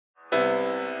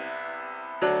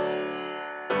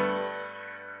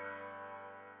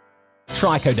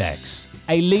TRICHODEX,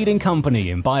 a leading company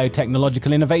in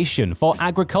biotechnological innovation for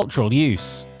agricultural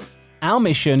use. Our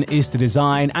mission is to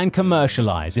design and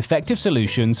commercialize effective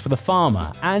solutions for the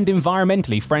farmer and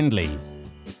environmentally friendly.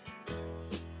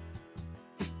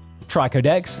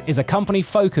 TRICHODEX is a company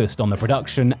focused on the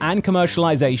production and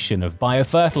commercialization of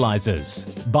biofertilizers,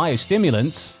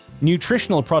 biostimulants,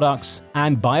 nutritional products,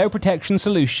 and bioprotection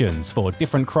solutions for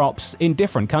different crops in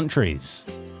different countries.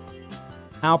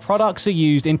 Our products are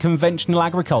used in conventional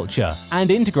agriculture and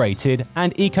integrated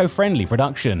and eco-friendly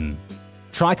production.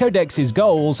 TRICHODEX's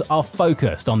goals are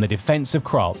focused on the defense of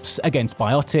crops against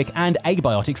biotic and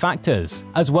abiotic factors,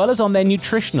 as well as on their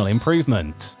nutritional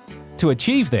improvement. To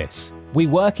achieve this, we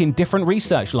work in different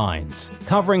research lines,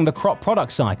 covering the crop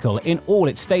product cycle in all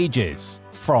its stages,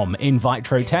 from in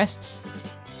vitro tests,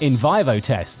 in vivo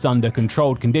tests under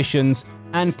controlled conditions,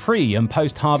 and pre- and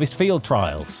post-harvest field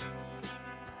trials.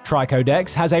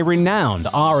 TRICHODEX has a renowned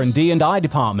R&D&I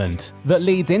department that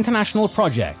leads international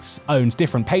projects, owns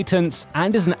different patents,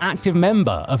 and is an active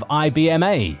member of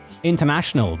IBMA,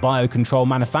 International Biocontrol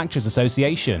Manufacturers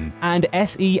Association, and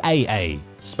SEAA,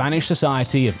 Spanish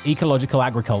Society of Ecological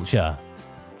Agriculture.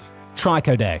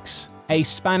 TRICHODEX, a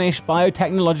Spanish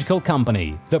biotechnological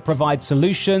company that provides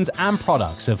solutions and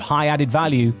products of high added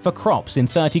value for crops in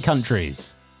 30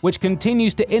 countries, which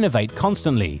continues to innovate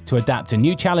constantly to adapt to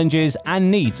new challenges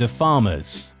and needs of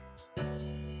farmers.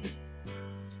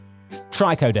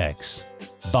 TRICHODEX,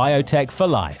 Biotech for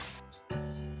Life.